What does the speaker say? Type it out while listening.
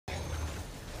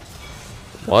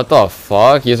What the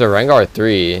fuck? He has a Rengar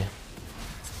 3.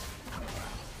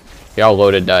 He all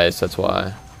loaded dice, that's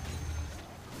why.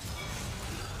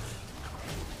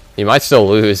 He might still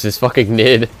lose. This fucking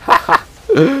Nid.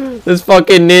 This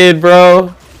fucking Nid,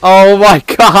 bro. Oh my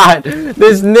god.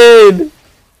 This Nid.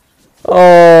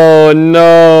 Oh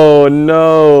no,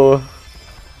 no.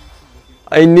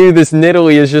 I knew this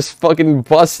Nidalee is just fucking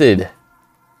busted.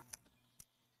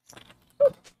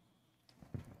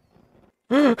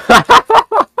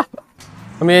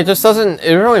 I mean, it just doesn't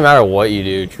really matter what you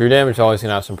do. True damage is always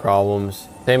gonna have some problems.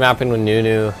 Same happened with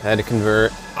Nunu. Had to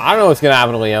convert. I don't know what's gonna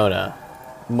happen to Leona.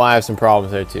 Might have some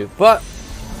problems there too. But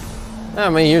I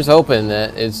mean, here's hoping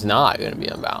that it's not gonna be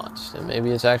unbalanced. And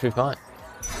maybe it's actually fine.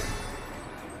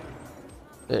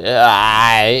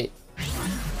 I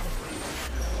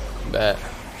bet.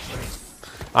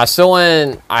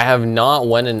 I have not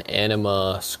won an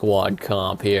anima squad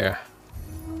comp here.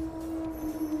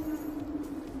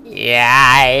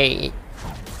 Yay.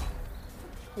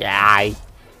 Yay.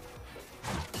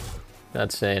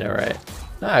 Not saying it right.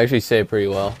 I actually say it pretty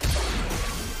well.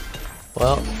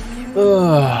 Well.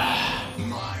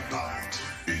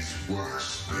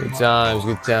 Good times,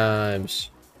 good times.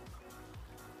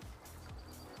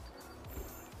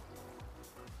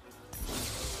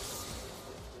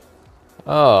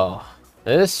 Oh,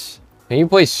 this? Can you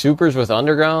play supers with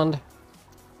underground?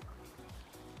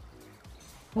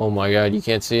 Oh my god, you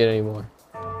can't see it anymore.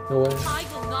 No way.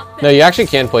 No, you actually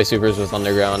can play supers with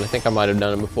underground. I think I might have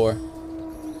done it before.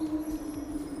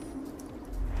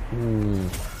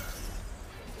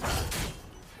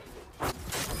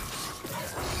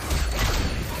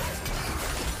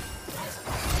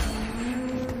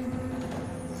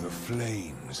 The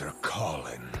flames are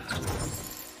calling.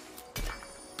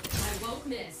 I won't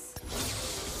miss.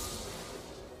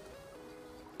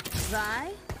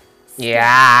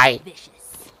 Yeah.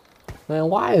 Man,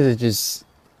 why is it just...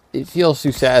 It feels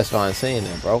too satisfying saying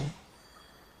that, bro.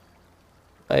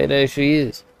 It actually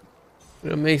is.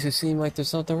 But it makes it seem like there's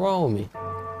something wrong with me.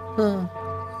 Huh.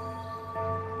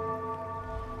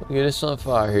 Look at this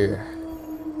sunfire here.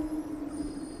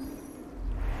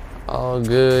 All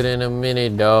good in a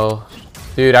minute, though.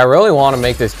 Dude, I really want to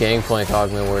make this Gangplank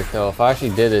augment work, though. If I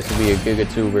actually did this, it'd be a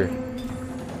Gigatuber.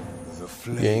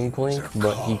 Gangplank,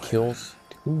 but he kills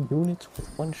 2 units with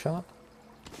 1 shot?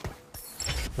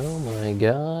 Oh my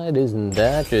god, isn't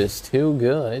that just too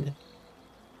good?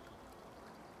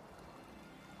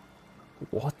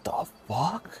 What the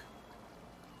fuck?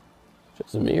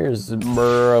 Jasamir is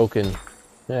broken.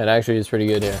 Yeah, it actually is pretty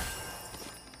good here.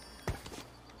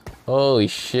 Holy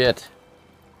shit.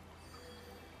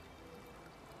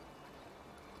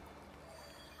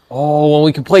 Oh, when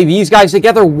we can play these guys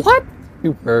together, what?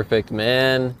 Too perfect,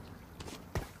 man.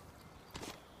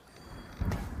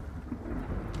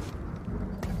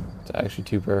 It's actually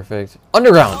too perfect.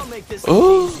 Underground!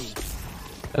 Ooh!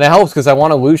 And it helps because I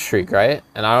want to lose streak, right?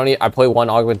 And I play 1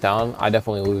 augment down, I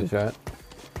definitely lose, right?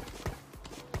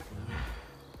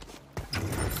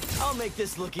 I'll make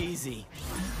this look easy.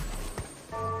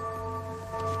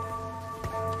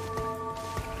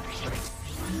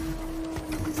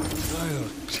 I'll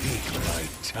take my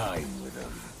time with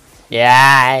them.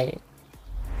 Yeah.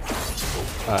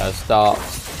 Alright, stop.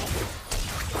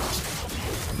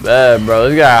 Bad, bro.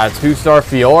 This guy got 2-star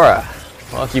Fiora.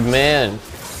 Lucky man.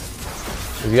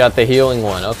 He's got the healing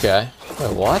one. Okay.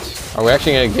 Wait, what? Are we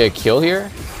actually gonna get a kill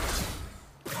here?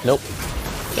 Nope.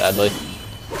 Sadly.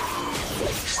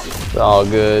 It's all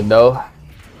good though.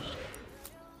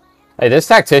 Hey, this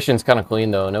tactician's kind of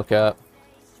clean though. No cap.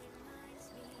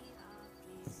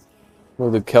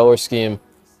 Move the killer scheme.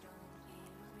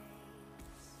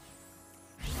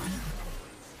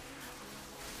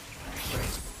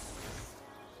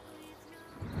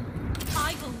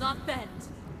 I will not bend.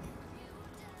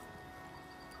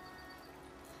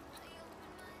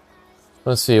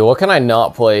 Let's see, what can I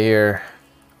not play here?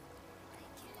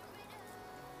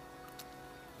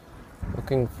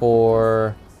 Looking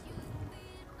for...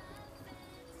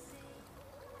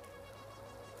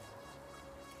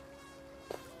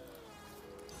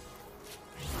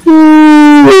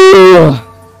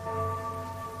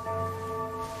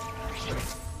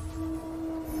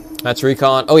 That's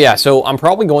recon. Oh yeah, so I'm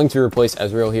probably going to replace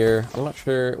Ezreal here. I'm not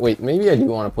sure. Wait, maybe I do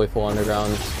want to play full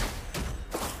underground.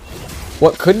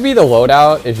 What could be the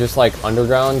loadout is just like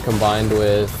underground combined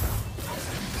with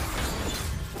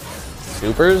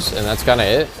supers, and that's kind of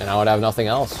it, and I would have nothing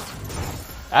else.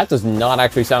 That does not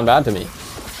actually sound bad to me.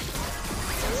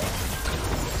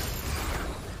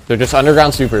 So just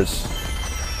underground supers.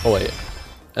 Oh wait.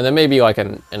 And then maybe like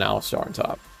an Alistar on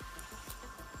top.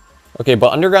 Okay,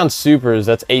 but underground supers,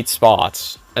 that's 8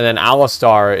 spots. And then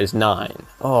Alistar is 9.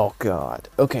 Oh, God.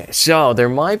 Okay, so there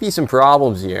might be some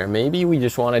problems here. Maybe we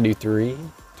just want to do 3?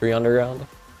 3 underground?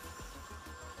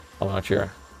 I'm not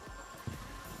sure.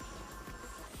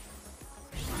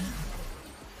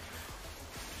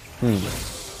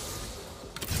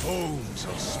 Homes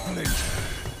are split.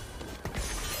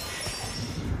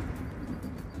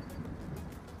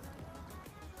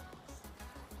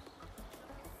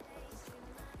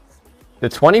 The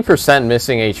 20%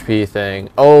 missing HP thing.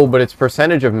 Oh, but it's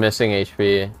percentage of missing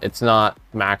HP. It's not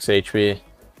max HP.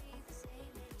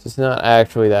 It's just not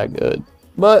actually that good.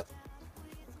 But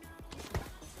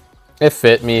it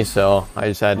fit me, so I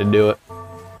just had to do it.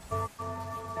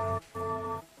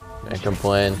 Can't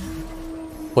complain.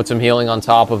 Put some healing on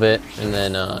top of it, and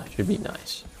then should be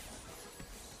nice.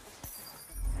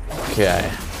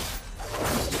 Okay.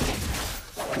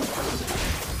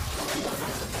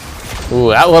 Ooh,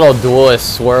 that little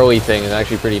duelist swirly thing is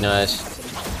actually pretty nice.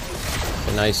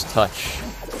 A nice touch.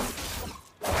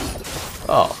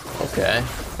 Oh, okay.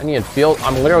 I need field.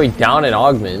 I'm literally down in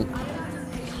augment.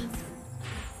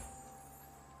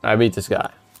 I beat this guy.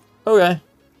 Okay.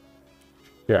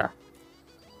 Yeah.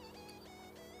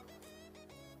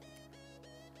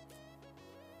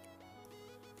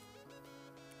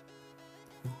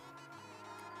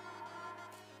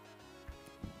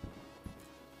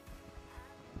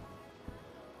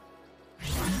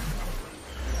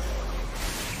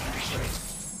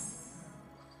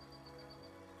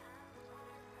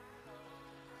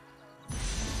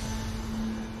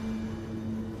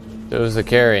 It was the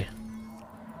carry.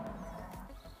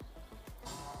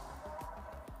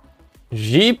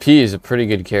 GP is a pretty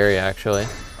good carry, actually.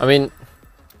 I mean...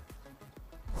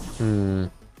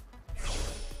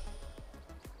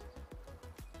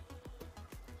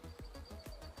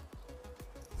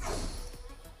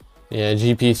 Yeah,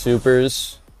 GP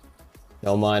supers.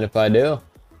 Don't mind if I do.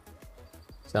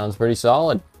 Sounds pretty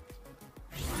solid.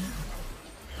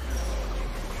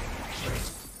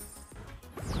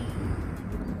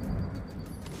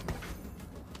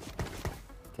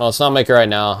 Well, let's not make it right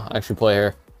now. Actually play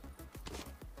here.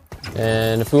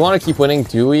 And if we want to keep winning,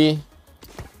 do we?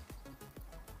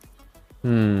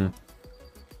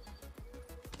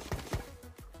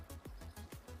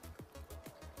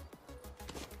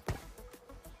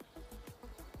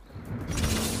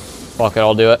 Fuck it,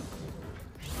 I'll do it.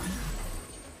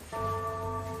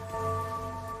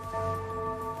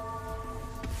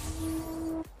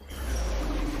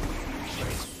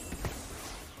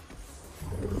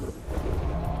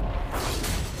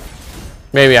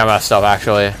 Maybe I messed up,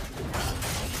 actually.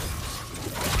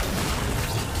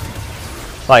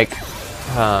 Like,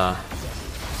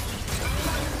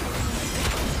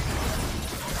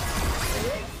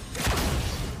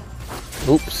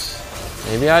 oops.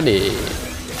 Maybe I did.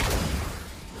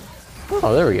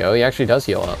 Oh, there we go. He actually does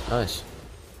heal up. Nice.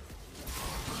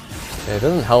 Yeah, it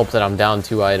doesn't help that I'm down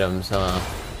 2 items, huh?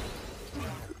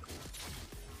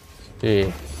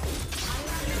 Gee.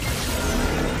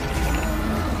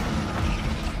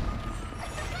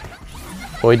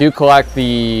 Well, we do collect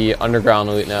the underground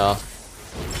loot now.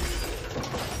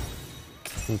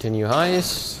 Continue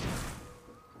heist.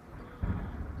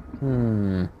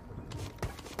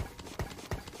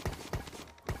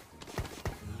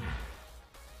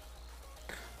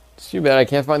 It's too bad I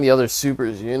can't find the other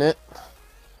supers unit.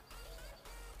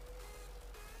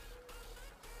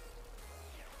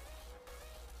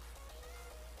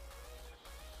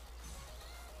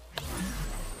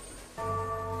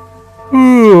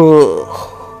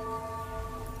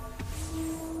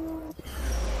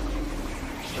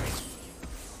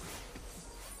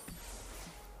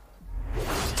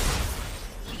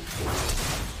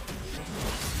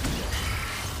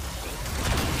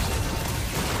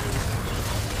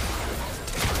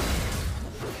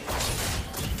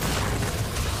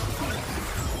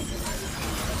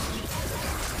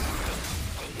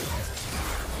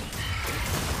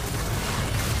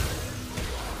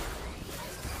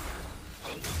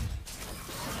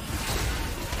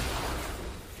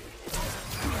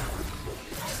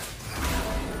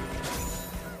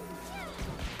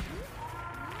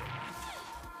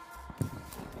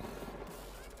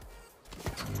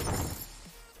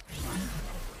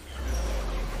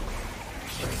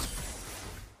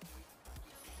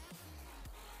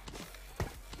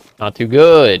 Not too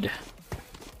good.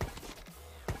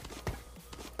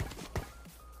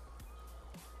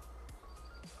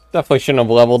 Definitely shouldn't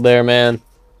have leveled there, man.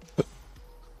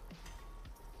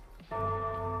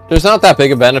 There's not that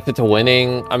big a benefit to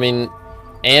winning. I mean,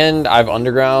 and I've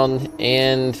underground,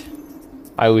 and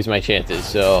I lose my chances,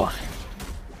 so...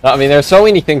 I mean, there's so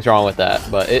many things wrong with that,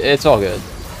 but it's all good.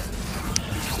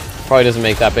 Probably doesn't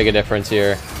make that big a difference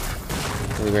here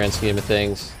in the grand scheme of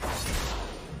things.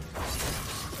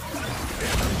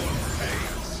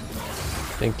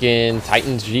 Thinking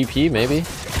Titans GP maybe.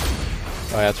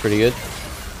 Oh, that's pretty good.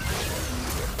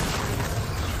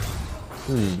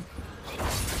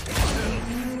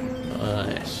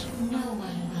 Nice. No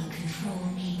one will control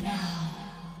me now.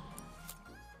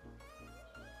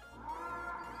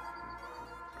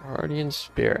 Guardian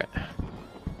Spirit.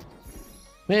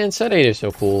 Man, Set 8 is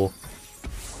so cool.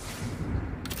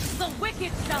 The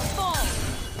wicked shall fall.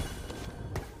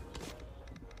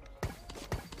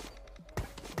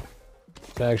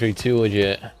 It's actually too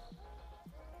legit.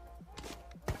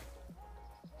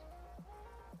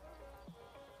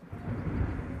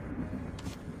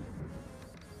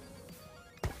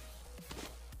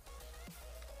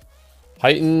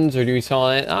 Titans, or do we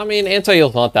tell it? I mean,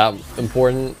 anti-heal's not that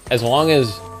important. As long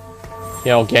as,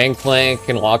 you know, Gangplank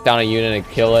can lock down a unit and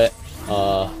kill it.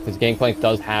 Because Gangplank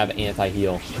does have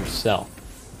anti-heal himself.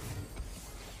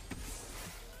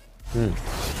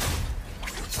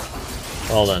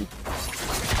 Well then.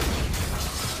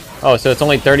 Oh, so it's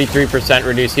only 33%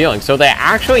 reduced healing. So they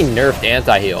actually nerfed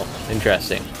anti-heal.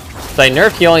 Interesting. So they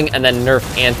nerfed healing and then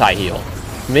nerfed anti-heal.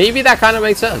 Maybe that kind of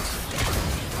makes sense.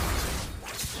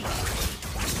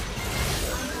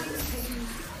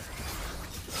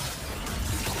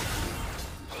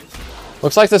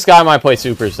 Looks like this guy might play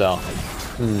supers though.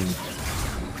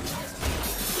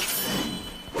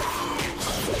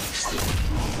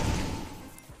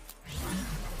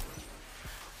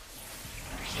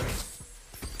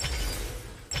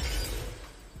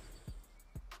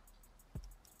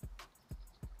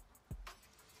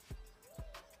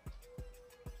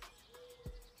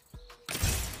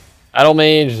 Battle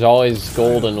Mage is always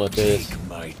golden with this. Take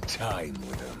my time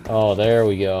with him. Oh, there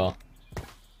we go.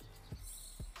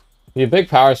 Be a big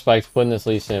power spike putting this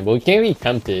Lee Sin, but we can't be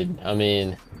tempted. I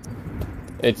mean,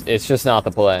 it's just not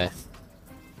the play. You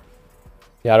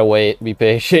gotta wait, be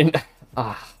patient.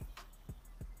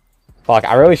 Fuck,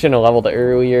 I really shouldn't have leveled it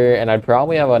earlier, and I'd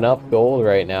probably have enough gold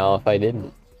right now if I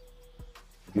didn't.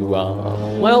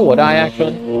 Well, would I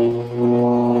actually?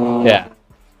 Yeah.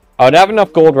 I would have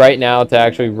enough gold right now to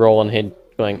actually roll and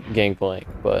hit Gangplank,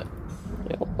 but...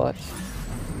 You know what?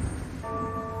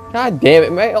 God damn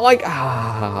it, man. Like,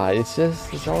 it's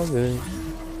just, it's all good.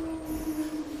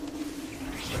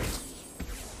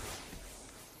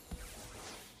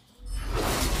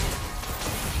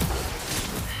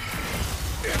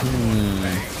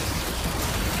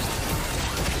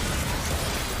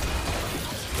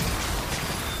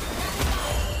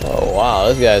 Oh, wow,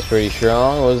 this guy's pretty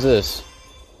strong. What is this?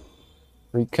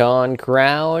 Recon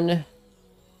Crown.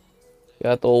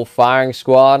 Got the old firing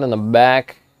squad in the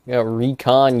back. Got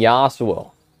Recon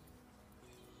Yasuo.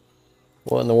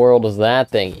 What in the world is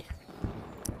that thingy?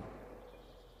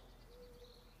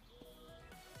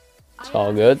 It's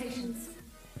all good.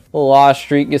 Little Lost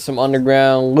Street, get some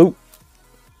underground loot.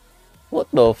 What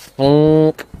the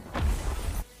fuck?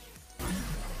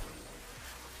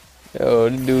 Yo,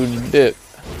 dude dip.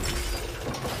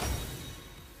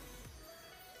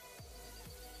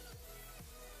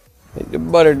 Hit the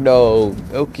butter dog.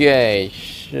 Okay,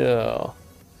 so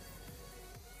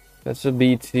that's a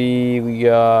BT. We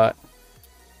got.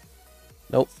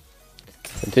 Nope.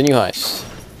 Continue heist.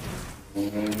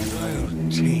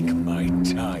 I'll take my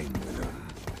time with him.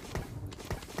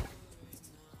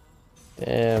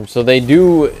 Damn. So they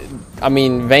do. I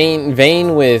mean,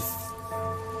 Vayne with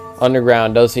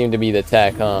underground does seem to be the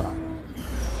tech, huh?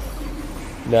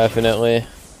 Definitely.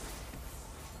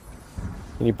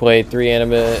 You played 3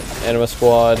 anima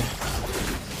squad.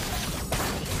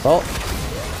 Oh.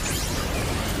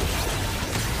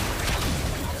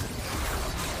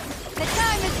 The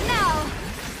time is now.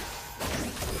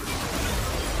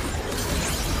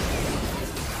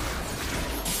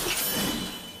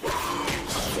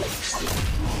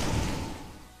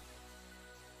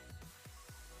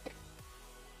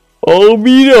 Oh,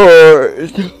 be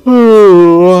yours.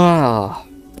 Wow.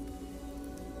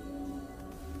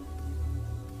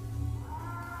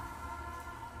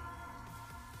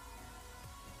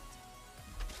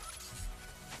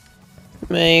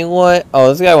 Man, what? Oh,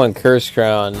 this guy went Curse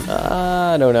Crown.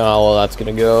 I don't know how well that's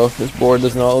gonna go. This board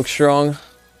does not look strong.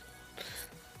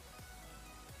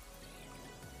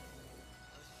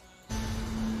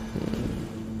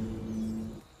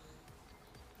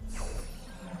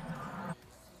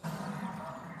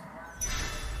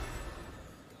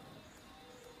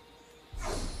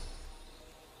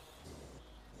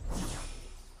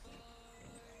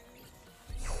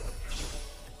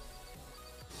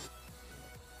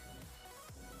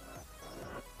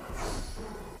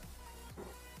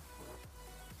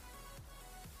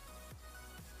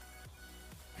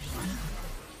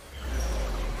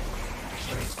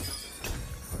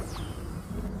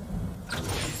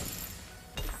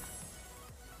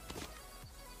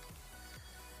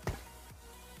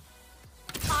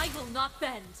 will not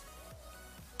bend.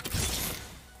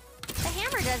 The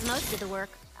hammer does most of the work.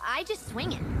 I just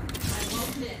swing it. I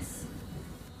won't miss.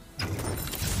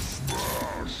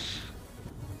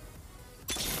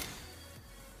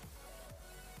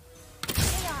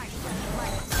 They aren't just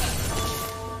like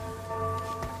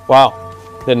Wow,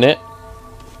 didn't it?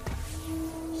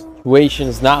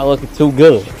 Situation's not looking too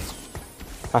good.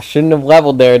 I shouldn't have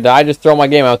leveled there. Did I just throw my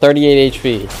game out? 38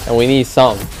 HP, and we need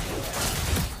something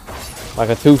like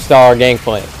a 2-star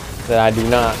gangplank that I do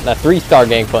not, a 3-star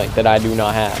gangplank that I do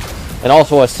not have, and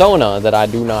also a Sona that I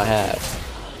do not have,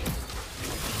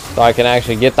 so I can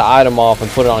actually get the item off and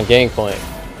put it on gangplank.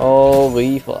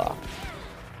 Holy fuck!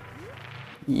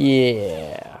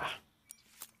 Yeah.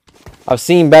 I've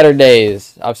seen better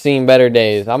days. I've seen better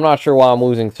days. I'm not sure why I'm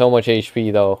losing so much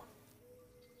HP though.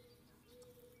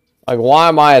 Like, why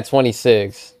am I at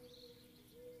 26?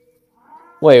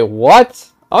 Wait, what?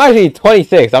 I'm actually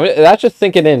 26. That's just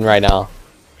sinking in right now.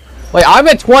 Wait, I'm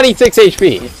at 26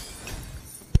 HP.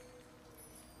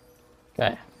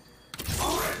 Okay.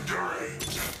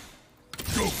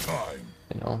 Go time.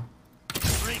 You know.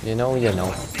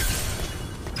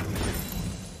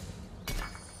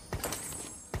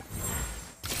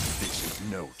 This is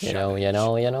no You challenge.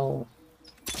 know.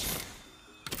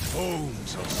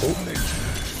 Homes are split.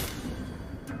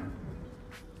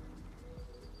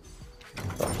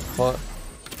 The fuck?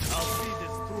 I'll see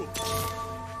this through.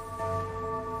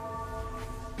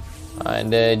 I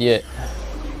ain't dead yet.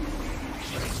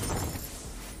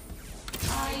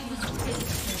 I was built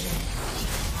for this.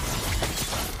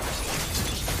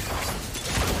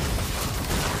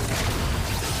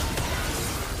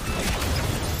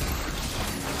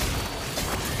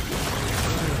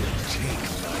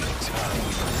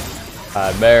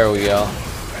 Alright, there we go.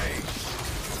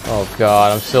 Oh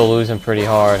god, I'm still losing pretty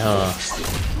hard, huh?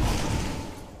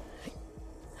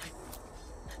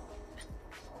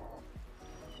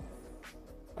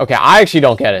 Okay, I actually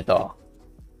don't get it though.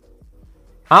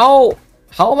 How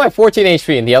am I 14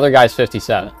 HP and the other guy's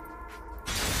 57?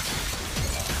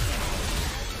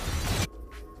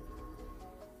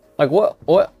 Like what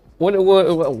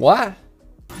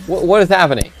is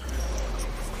happening?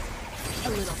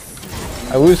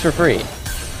 I lose for free.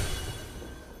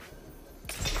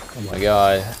 Oh my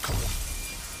god.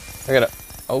 I gotta...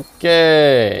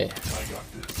 Okay.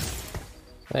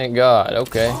 Thank god.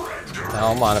 Okay.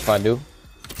 Now I'm on if I do.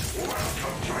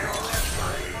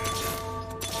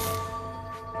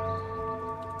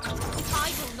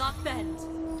 I will not bend.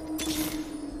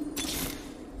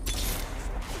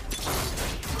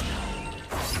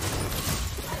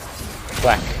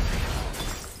 Whack.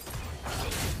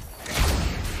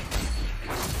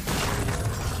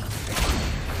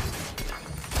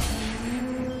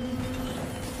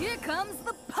 Here comes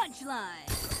the punchline.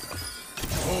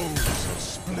 Homes are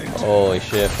split. Holy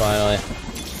shit, finally.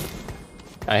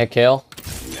 Can I hit Kale?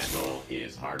 Metal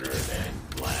is harder than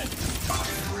lead.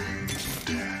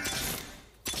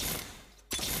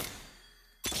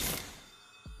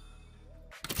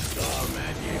 The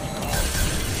magic calls.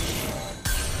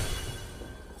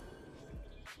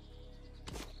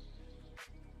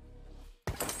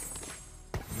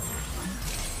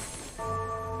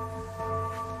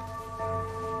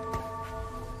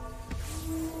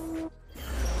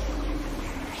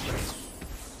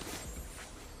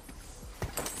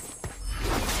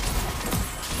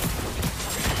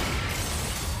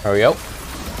 There we go.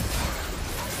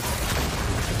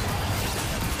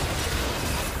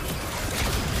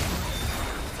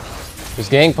 This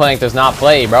gangplank does not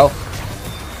play, bro.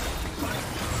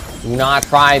 Do not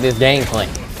try this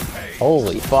gangplank.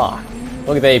 Holy fuck.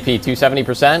 Look at the AP.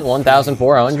 270%,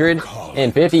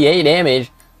 1,458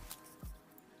 damage.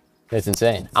 It's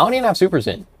insane. I don't even have supers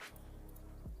in.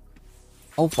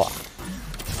 Oh fuck.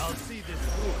 I'll see this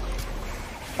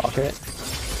through. Fuck it.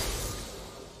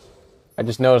 I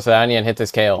just noticed that I need to hit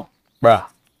this KO. Bruh.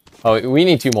 Oh, we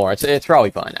need 2 more. It's probably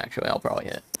fine, actually. I'll probably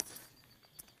hit.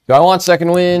 Do I want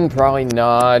second win? Probably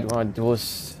not. Do I want to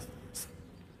duelist?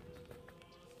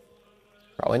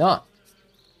 Probably not.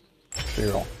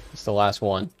 Reroll. It's the last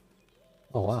one.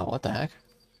 Oh, wow. What the heck?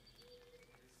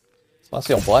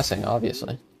 Celestial Blessing,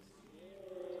 obviously.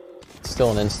 It's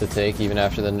still an insta-take, even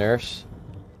after the nerfs.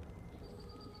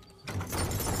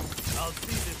 I'll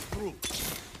see this through.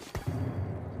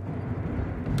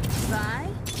 Bye.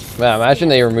 Man, imagine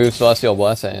they remove Celestial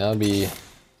Blessing. That would be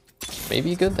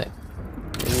maybe a good thing.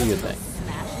 Maybe a good thing.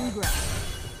 Smash and grab.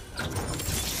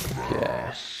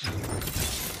 Okay.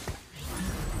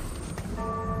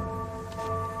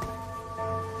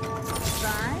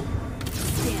 Bye.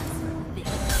 Stand for this.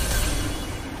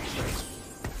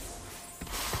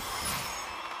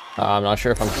 I'm not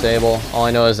sure if I'm stable. All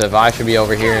I know is that Vi should be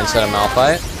over here instead of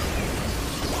Malphite.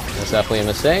 That's definitely a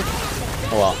mistake.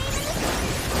 Oh well.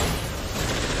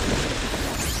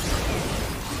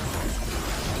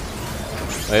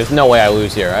 There's no way I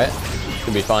lose here, right?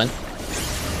 Should be fine.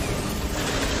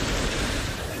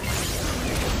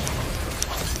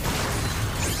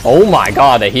 Oh my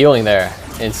god, the healing there.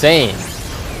 Insane.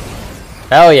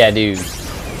 Hell yeah, dude.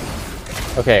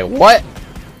 Okay, what?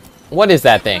 What is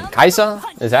that thing? Kaisa?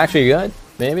 Is actually good?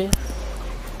 Maybe?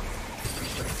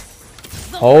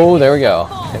 Oh, there we go.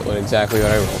 It was exactly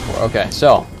what I rolled for. Okay,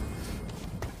 so.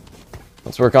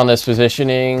 Let's work on this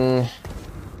positioning.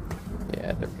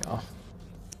 Yeah, there we go.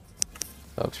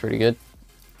 That looks pretty good.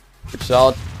 Pretty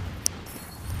solid.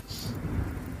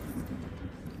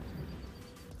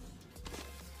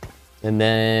 And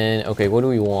then, okay, what do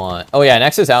we want? Oh yeah,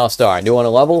 next is Alistar. Do you want to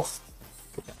level?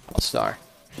 Alistar.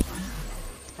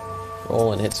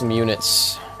 Roll and hit some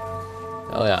units.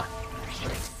 Oh yeah.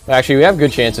 Actually, we have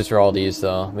good chances for all these,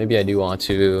 though. Maybe I do want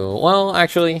to... Well,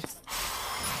 actually...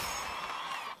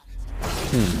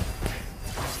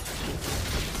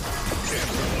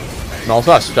 And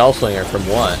also a Spell Slinger from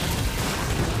what?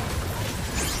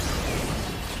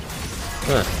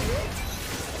 Huh.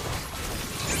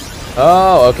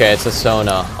 Oh, okay, it's a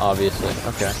Sona, obviously.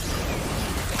 Okay.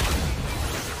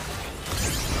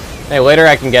 Hey, later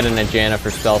I can get an Ajana for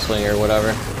Spell Slinger or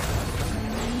whatever.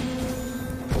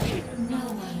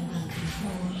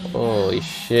 Holy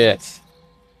shit.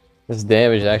 This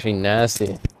damage is actually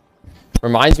nasty.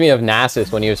 Reminds me of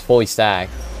Nasus when he was fully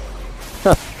stacked.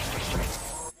 And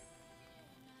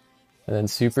then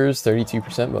supers,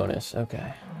 32% bonus.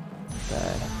 Okay.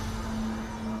 Bad.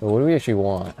 But what do we actually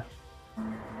want?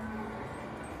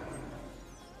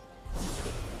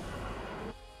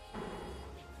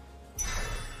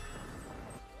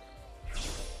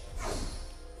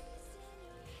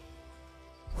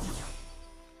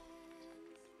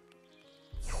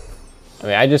 I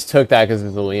mean, I just took that because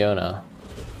it's a Leona.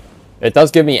 It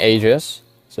does give me Aegis,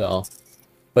 so...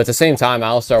 But at the same time,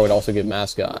 Alistar would also give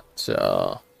Mascot,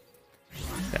 so...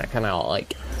 Yeah, I kind of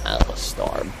like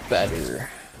Alistar better.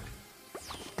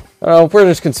 I don't know, if we're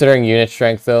just considering unit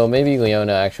strength, though, maybe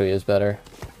Leona actually is better.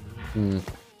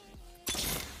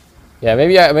 Yeah,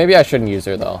 maybe I shouldn't use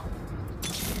her, though.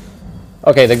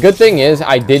 Okay, the good thing is,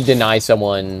 I did deny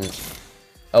someone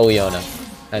a Leona.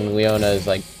 And Leona is,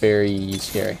 like, very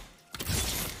scary.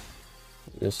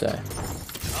 Just say.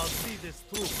 I'll see this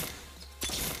through.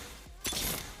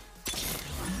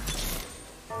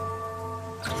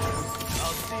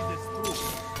 I'll see this through.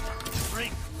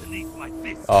 Strength beneath my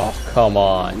fist. Oh, come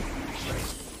on.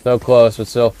 So close, but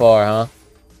so far, huh?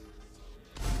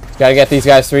 Gotta get these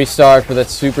guys 3-star for that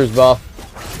supers buff.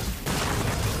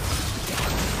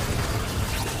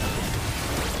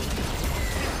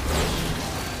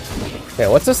 Okay,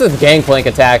 what's this with Gangplank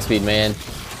attack speed, man?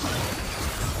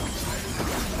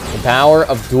 The power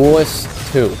of Duelist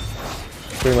 2.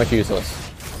 Pretty much useless.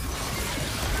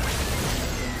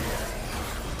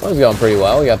 One's going pretty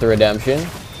well. We got the redemption.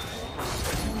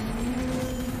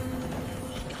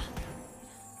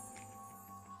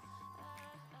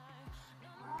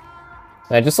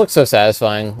 That just looks so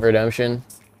satisfying, redemption.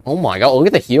 Oh my god, look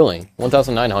at the healing.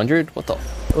 1,900? What the...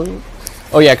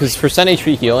 Oh yeah, because percent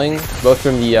HP healing, both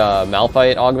from the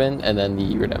Malphite augment and then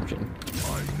the redemption.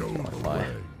 I know Why?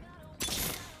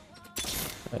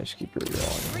 I just keep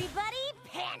rerolling. Everybody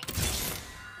panic.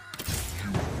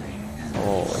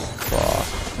 Holy fuck.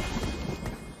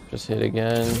 Just hit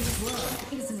again. This world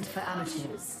isn't for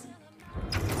amateurs.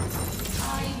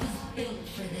 I was built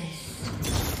for this.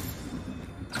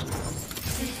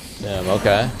 Damn,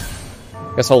 okay.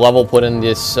 Guess I'll level put in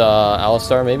this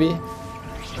Alistar, maybe?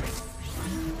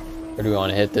 Or do we want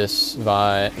to hit this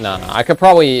by... No, I could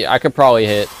probably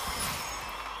hit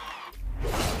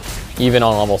even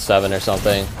on level 7 or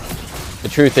something. The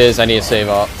truth is, I need to save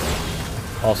up.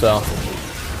 Also.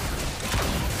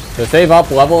 So save up,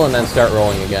 level, and then start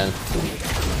rolling again.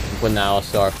 With an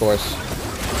Alistar, of course.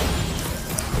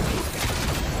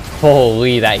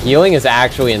 Holy, that healing is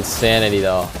actually insanity,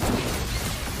 though.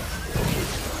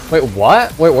 Wait,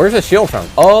 what? Wait, where's the shield from?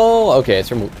 Oh, okay, it's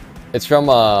from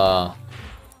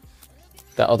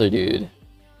that other dude.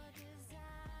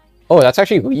 Oh, that's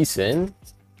actually Lee Sin.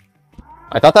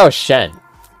 I thought that was Shen.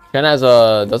 Shen has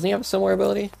a... Doesn't he have a similar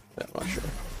ability? I'm not sure.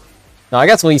 No, I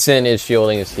guess Lee Sin is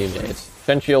shielding his teammates.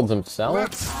 Shen shields himself?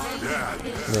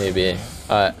 Maybe.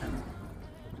 And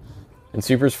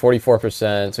Super's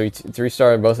 44%. So he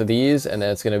 3-starred both of these, and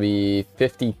then it's going to be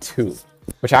 52.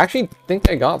 Which I actually think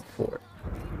I got before.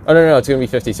 Oh, no, it's going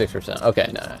to be 56%. Okay,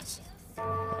 nice.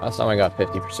 Last time I got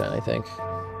 50%, I think.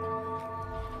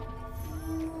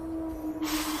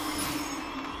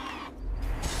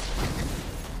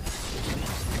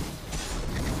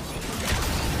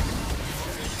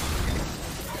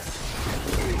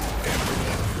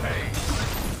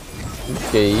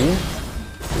 Okay.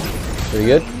 Pretty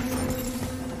good.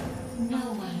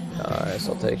 Nice,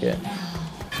 I'll take it.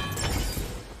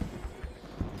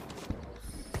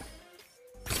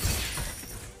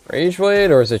 Rage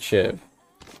Blade or is it Shiv?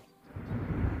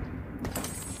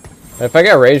 If I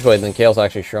got Rage Blade, then Kale's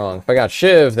actually strong. If I got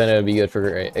Shiv, then it would be good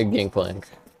for a Gangplank.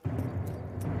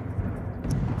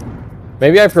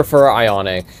 Maybe I prefer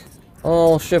Ionic.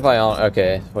 Oh, Shiv Ionic.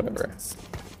 Okay, whatever.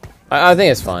 I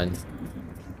think it's fine.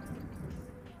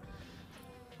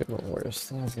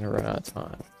 Worst. I was gonna run out of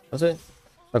time. Was it?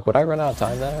 Like, would I run out of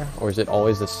time there? Or is it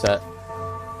always the set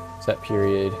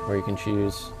period where you can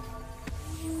choose?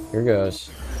 Here goes.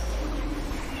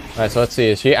 Alright, so let's see.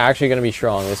 Is she actually going to be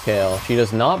strong, this Kale? She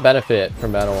does not benefit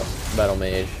from Battle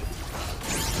Mage.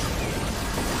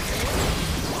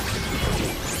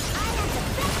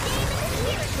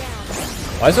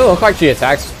 Why does it look like she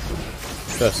attacks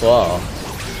so slow?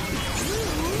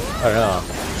 I don't know.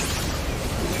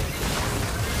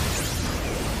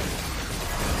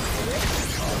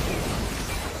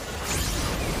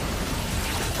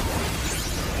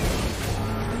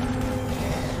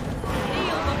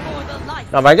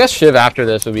 No, but I guess Shiv after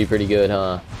this would be pretty good,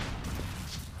 huh?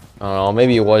 I don't know,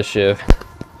 maybe it was Shiv.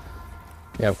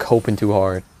 Yeah, I'm coping too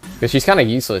hard. Because she's kind of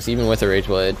useless, even with her Rage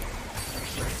Blade.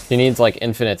 She needs, like,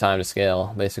 infinite time to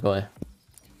scale, basically.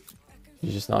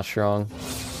 She's just not strong.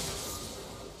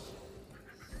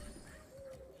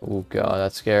 Oh god,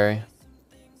 that's scary.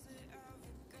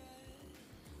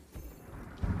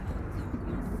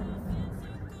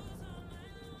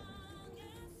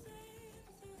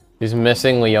 He's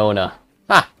missing Leona.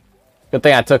 Ha! Good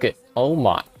thing I took it. Oh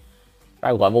my.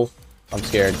 I level? I'm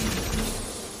scared.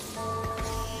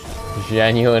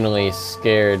 Genuinely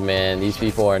scared, man. These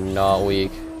people are not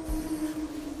weak.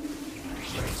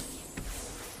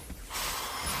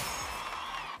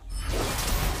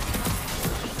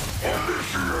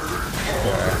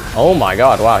 Oh my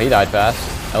god, wow, he died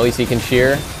fast. At least he can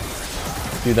cheer.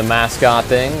 Do the mascot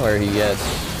thing where he gets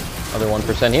other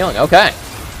 1% healing. Okay.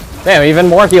 Damn, even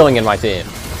more healing in my team.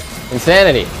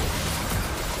 Insanity.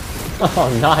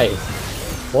 Oh, nice.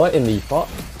 What in the fuck?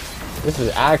 This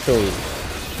is actually...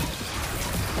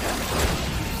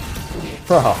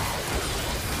 Bro.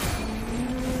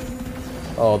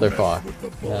 Oh, they're fucked.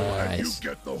 Nice.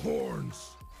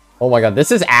 Oh my god,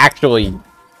 this is actually...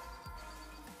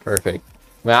 perfect.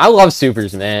 Man, I love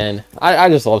supers, man. I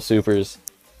just love supers.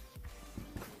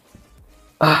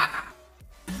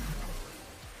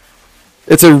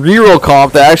 It's a reroll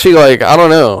comp that actually, like, I don't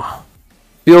know.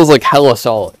 Feels like hella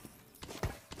solid.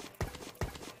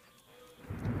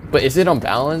 But is it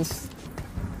unbalanced?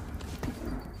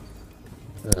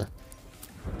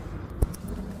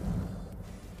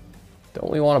 Don't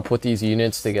we want to put these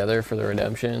units together for the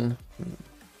redemption?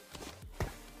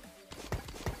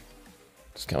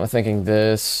 Just kind of thinking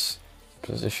this.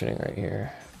 Positioning right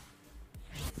here.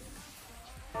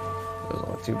 Doesn't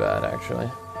look too bad, actually.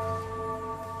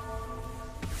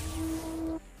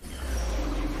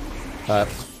 Oh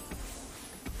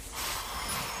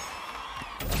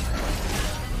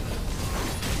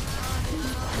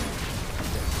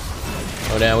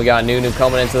damn, we got Nunu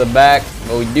coming into the back,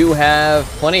 but we do have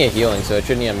plenty of healing, so it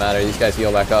shouldn't even matter. These guys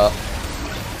heal back up.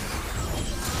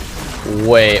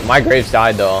 Wait, my Graves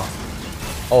died though.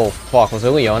 Oh fuck, was it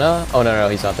Leona? Oh no,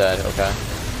 he's not dead. Okay.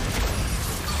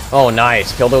 Oh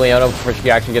nice, killed the Leona before she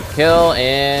could actually get the kill,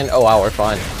 and oh wow, we're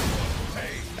fine.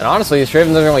 And honestly, this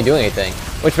Draven doesn't really do anything,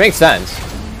 which makes sense.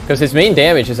 Because his main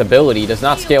damage, his ability, does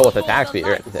not scale with attack speed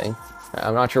or anything.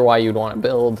 I'm not sure why you'd want to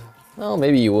build. Well,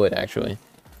 maybe you would, actually.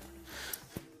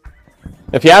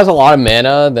 If he has a lot of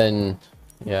mana, then...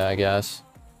 yeah, I guess.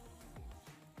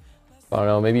 I don't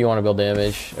know, maybe you want to build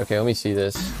damage. Okay, let me see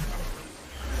this.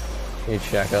 Let me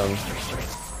check him.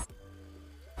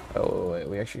 Oh, wait,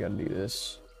 we actually gotta do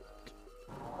this.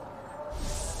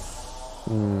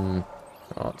 Oh,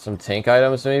 some tank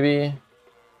items, maybe?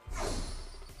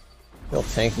 Feel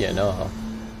tanky enough.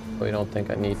 But we don't think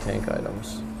I need tank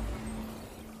items.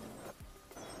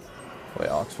 Wait,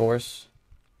 Ox Force?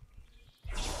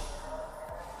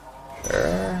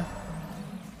 Sure.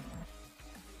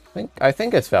 I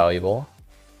think it's valuable.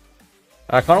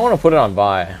 I kind of want to put it on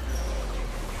Vi.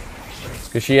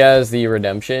 Because she has the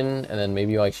redemption, and then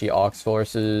maybe like she Ox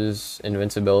Forces,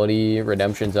 invincibility,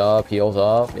 redemption's up, heals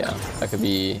up. Yeah, that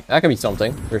could be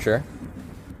something for sure.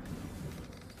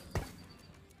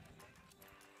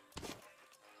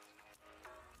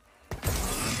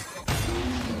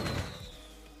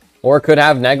 Or it could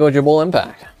have negligible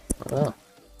impact. I don't know.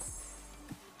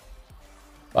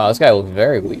 Wow, this guy looks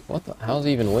very weak. What the? How's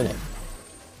he even winning?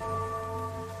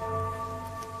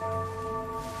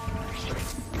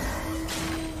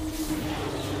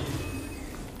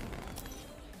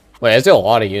 Wait, it's still a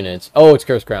lot of units. Oh, it's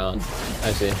Curse Crown.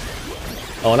 I see.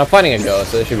 Oh, and I'm fighting a ghost,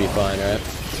 so it should be fine, right?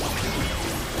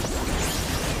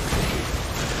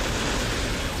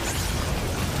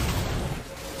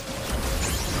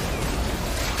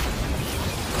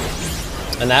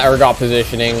 And that Urgot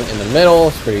positioning in the middle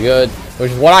is pretty good, which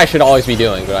is what I should always be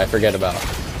doing, but I forget about.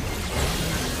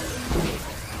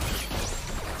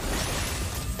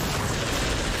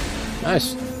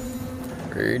 Nice.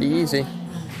 Pretty easy.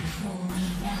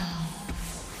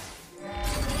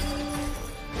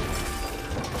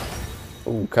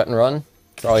 Ooh, cut and run.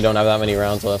 Probably don't have that many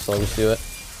rounds left, so I'll just do it.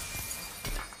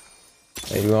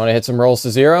 Hey, do we want to hit some rolls to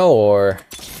 0, or...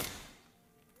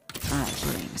 I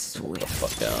bring swift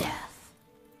Fuck down. death.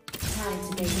 Time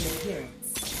to make an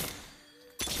appearance.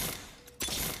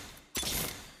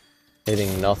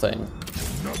 Hitting nothing.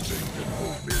 Nothing can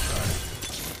hold me back.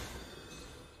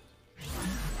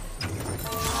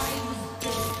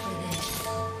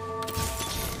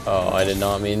 Oh, I did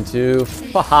not mean to.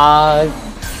 Fuck.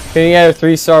 Can you get a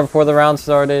 3-star before the round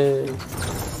started?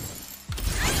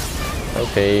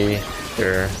 Okay,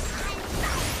 sure.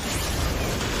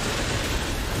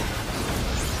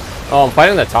 Oh, I'm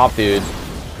fighting the top dude.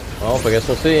 Well, I guess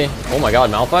we'll see. Oh my god,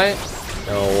 Malphite?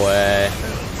 No way.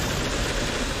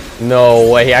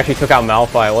 No way, he actually took out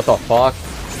Malphite. What the fuck?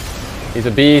 He's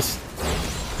a beast.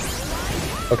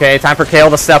 Okay, time for Kale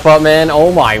to step up, man.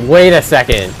 Oh my, wait a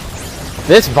second.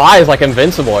 This Vi is like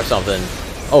invincible or something.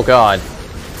 Oh god.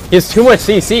 He has too much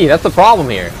CC, that's the problem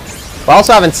here. But I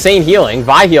also have insane healing.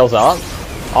 Vi heals up.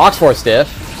 Oxforce stiff.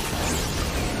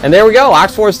 And there we go.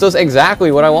 Oxforce does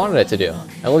exactly what I wanted it to do.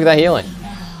 And look at that healing.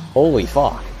 Holy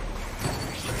fuck.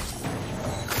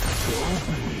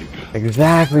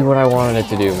 Exactly what I wanted it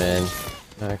to do, man.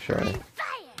 Actually.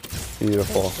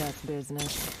 Beautiful. That's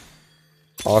business.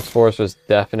 Oxforce was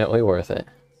definitely worth it.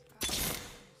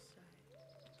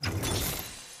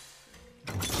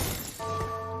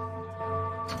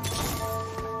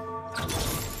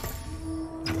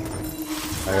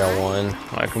 I got one.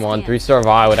 Alright, come on. 3-star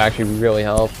Vi would actually really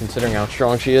help, considering how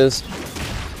strong she is.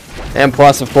 And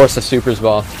plus, of course, the Super's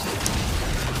buff.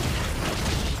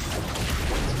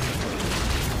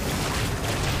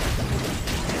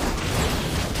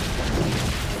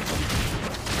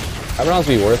 How would else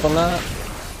be worth on that?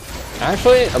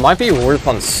 Actually, it might be worth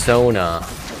on Sona.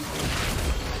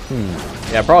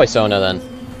 Yeah, probably Sona then.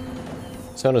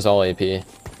 Sona's all AP. You're in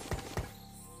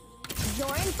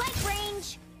fight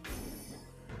range.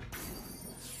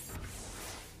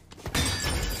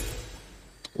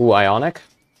 Ooh, Ionic?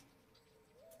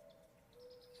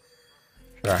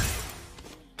 Sure.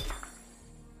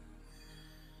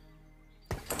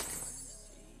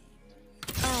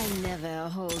 I never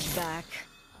hold back.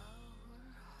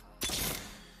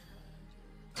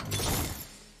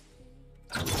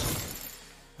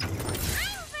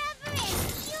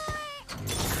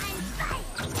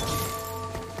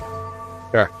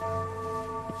 Sure.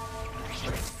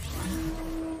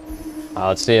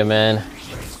 Let's see it, man.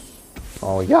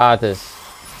 Oh, we got this.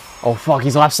 Oh, fuck,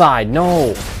 he's left side.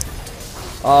 No.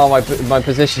 Oh, my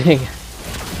positioning.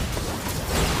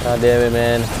 God damn it,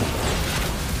 man.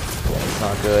 Yeah, it's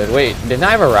not good. Wait, didn't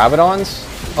I have a Rabadon's?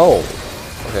 Oh.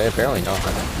 Okay, apparently not.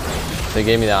 They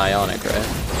gave me the Ionic, right?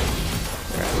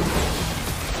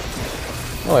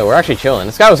 Oh, wait, we're actually chilling.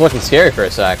 This guy was looking scary for a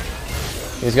sec.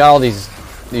 He's got all these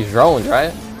drones,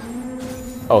 right?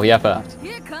 Oh, he FF'd.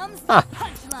 Here comes the Huh.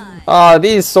 punchline. Oh,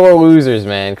 these sore losers,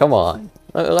 man. Come on.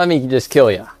 Let me just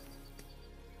kill ya.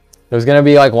 There's gonna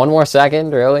be like one more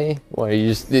second, really? What, are you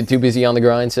just too busy on the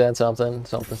grind set? Something.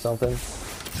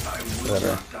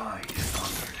 Whatever.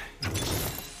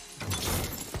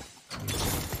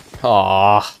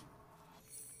 Aww.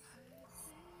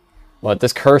 What,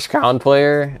 this Curse Crown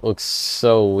player looks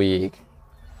so weak.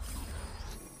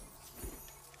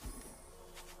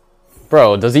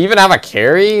 Bro, does he even have a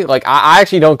carry? Like, I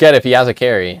actually don't get if he has a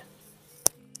carry.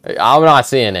 I'm not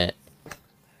seeing it.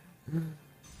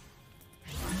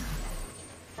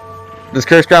 This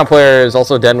Curse Crown player is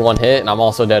also dead in one hit, and I'm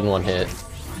also dead in one hit.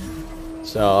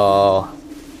 So,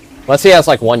 let's say he has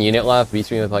like 1 unit left,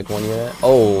 beats me with like 1 unit.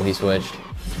 Oh, he switched.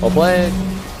 Well played.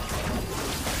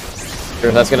 Sure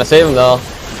if that's gonna save him though.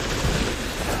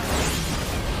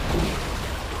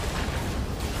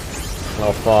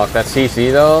 Oh fuck, that's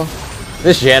CC though.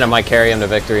 This Janna might carry him to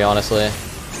victory, honestly.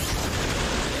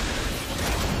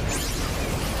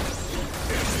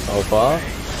 Oh fuck.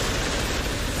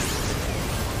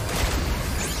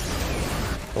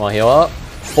 Come on, heal up.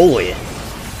 Holy.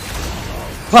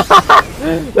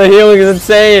 The healing is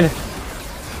insane.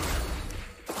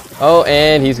 Oh,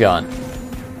 and he's gone.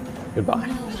 Goodbye.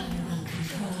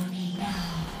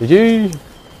 GG.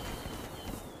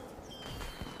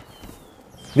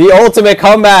 The ultimate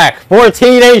comeback.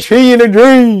 14 HP in a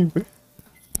dream.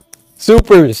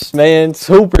 Supers, man.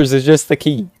 Supers is just the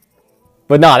key.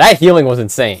 But nah, that healing was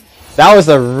insane. That was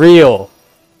the real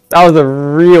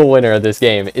winner of this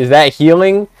game. Is that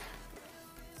healing?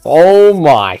 Oh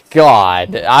my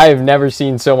god. I have never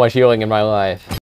seen so much healing in my life.